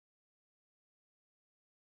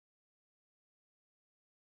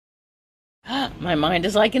My mind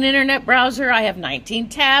is like an internet browser. I have 19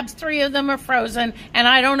 tabs, 3 of them are frozen, and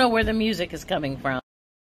I don't know where the music is coming from.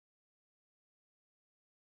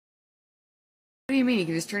 What do you mean? You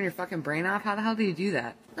can just turn your fucking brain off? How the hell do you do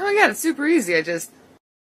that? Oh my god, it's super easy.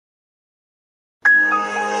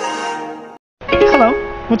 Hello.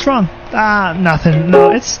 What's wrong? Nothing.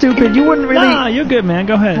 No, it's stupid. You wouldn't really... Nah, you're good, man.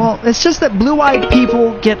 Go ahead. Well, it's just that blue-eyed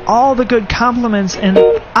people get all the good compliments, and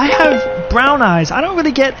I have brown eyes. I don't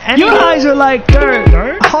really get any... Your eyes are like dirt.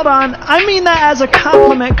 Dirt? Hold on. I mean that as a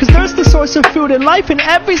compliment, because there's the source of food and life in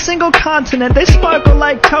every single continent. They sparkle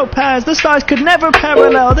like topaz. The stars could never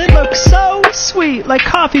parallel. They look so sweet, like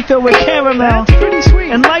coffee filled with caramel. That's pretty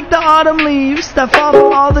sweet. And like the autumn leaves that fall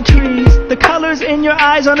from all the trees, the colors in your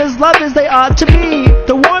eyes aren't as loved as they ought to be.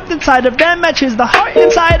 The warmth inside of them matches the heart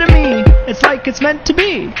inside of me. It's like it's meant to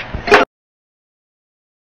be.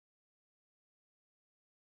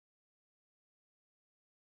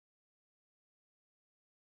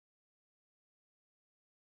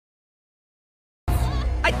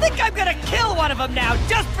 I think I'm gonna kill one of them now,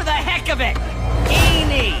 just for the heck of it!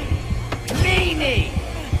 Eeny! Meeny!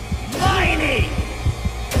 Miny!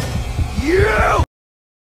 You!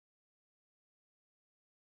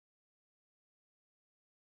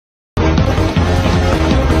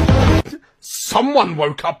 Someone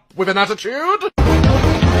woke up with an attitude!